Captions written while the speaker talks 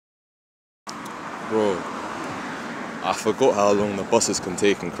Bro, I forgot how long the buses can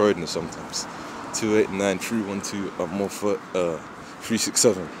take in Croydon sometimes. 289, 312, and more for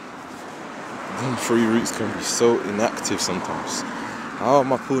 367. Them three routes can be so inactive sometimes. How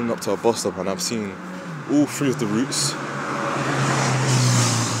am I pulling up to a bus stop and I'm seeing all three of the routes?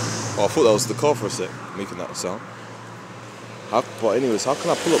 Oh, I thought that was the car for a sec, making that sound. But anyways, how can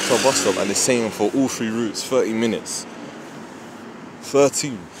I pull up to a bus stop and it's saying for all three routes, 30 minutes?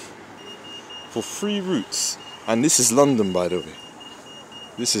 13. For 3 routes. And this is London, by the way.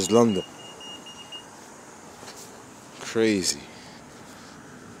 This is London. Crazy.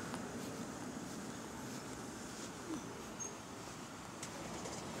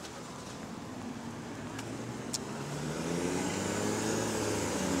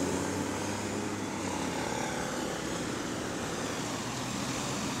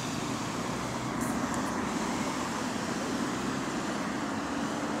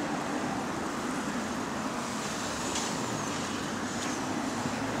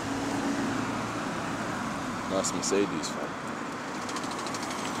 Nice Mercedes, fam.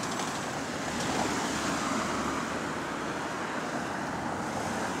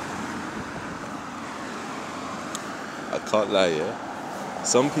 I can't lie, yeah.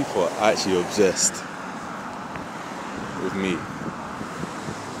 Some people are actually obsessed with me.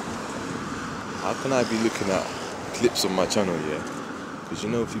 How can I be looking at clips on my channel, yeah? Because you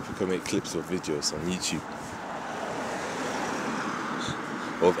know people can make clips or videos on YouTube.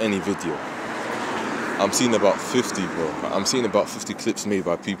 Or of any video. I'm seeing about 50, bro. I'm seeing about 50 clips made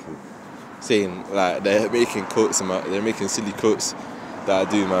by people saying like they're making quotes, they're making silly quotes that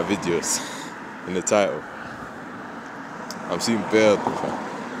I do in my videos in the title. I'm seeing bare of them.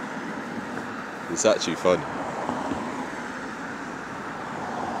 It's actually funny.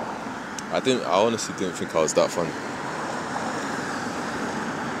 I honestly didn't think I was that funny.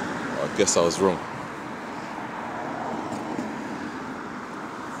 I guess I was wrong.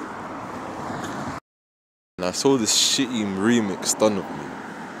 And I saw this shitty remix done of me.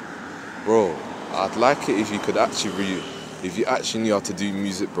 Bro, I'd like it if you could actually if you actually knew how to do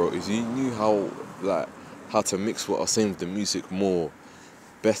music, bro. If you knew how to mix what I was saying with the music more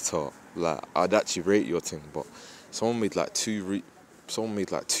better, like I'd actually rate your thing. But someone made like two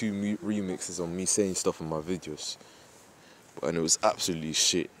remixes on me saying stuff in my videos, and it was absolutely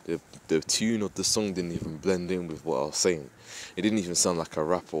shit. The tune of the song didn't even blend in with what I was saying. It didn't even sound like a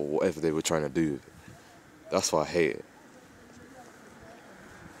rap or whatever they were trying to do with it. That's why I hate it.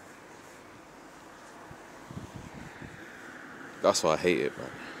 That's why I hate it, man.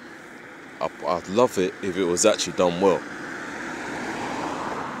 I'd love it if it was actually done well.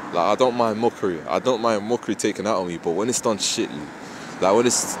 Like, I don't mind mockery. I don't mind mockery taken out on me, but when it's done shitly, like when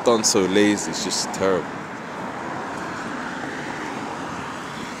it's done so lazy, it's just terrible.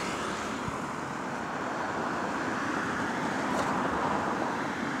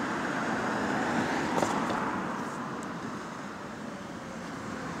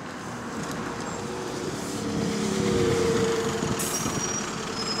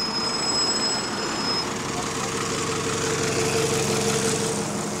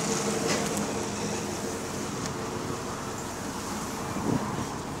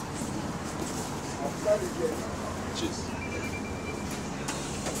 Cheers.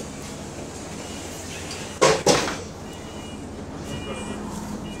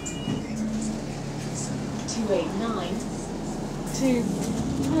 T189 to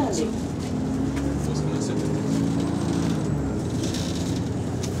Hurley.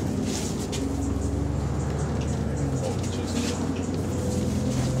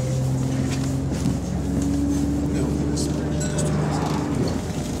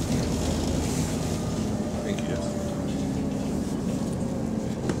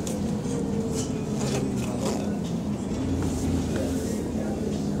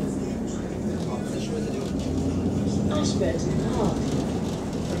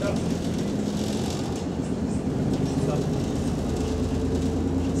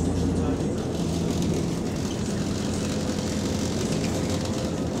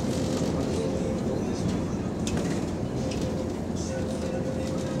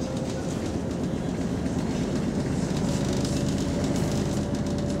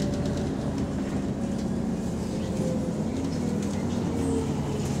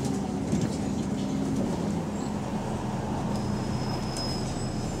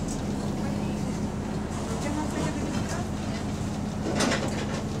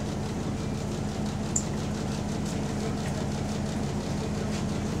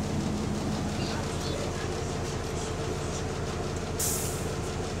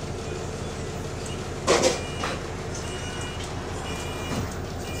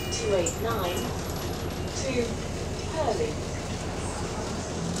 T189 to Hurley.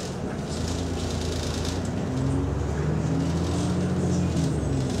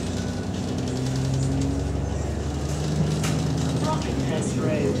 Brockenhurst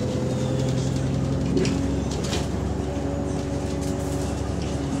Road.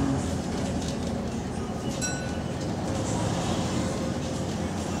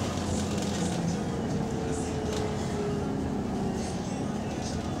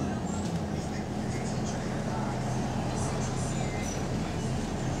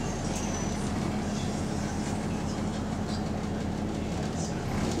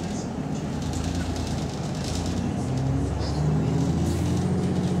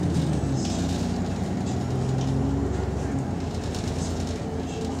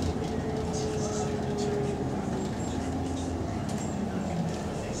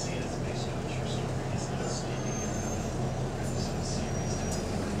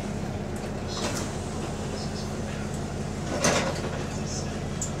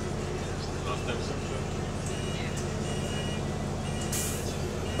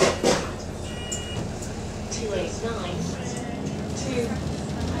 T189 to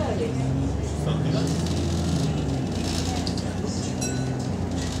Hurley.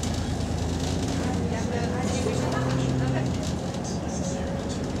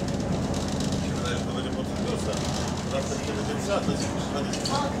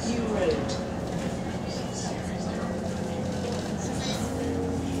 Parkview Road.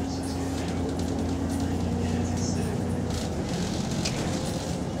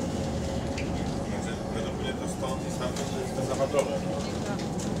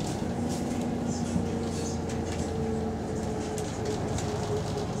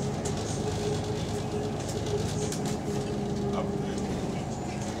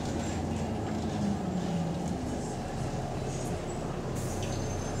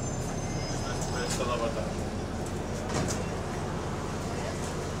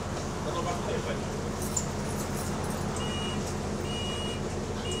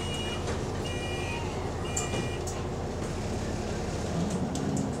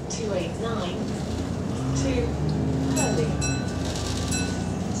 T189 to Hurley.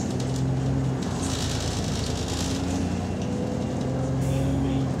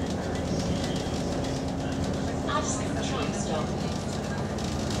 Addison tram stop.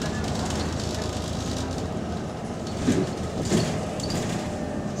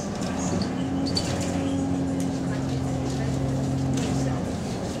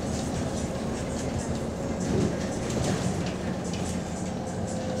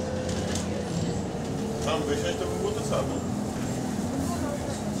 Tam wysiąść to by było to samo.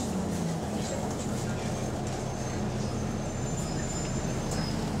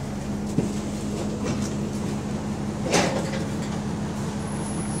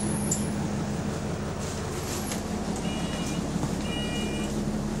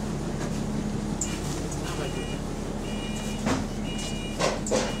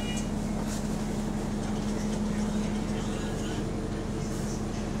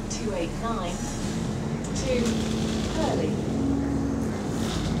 T189 to Hurley.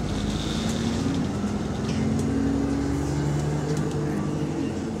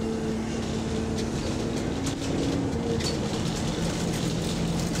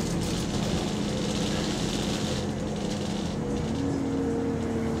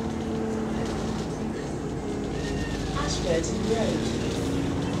 Ashburton Road.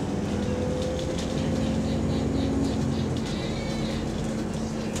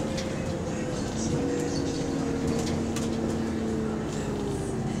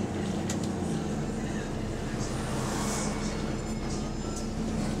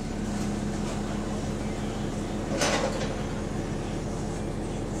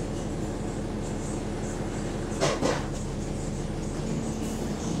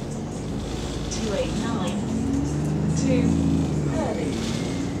 T189 to Hurley.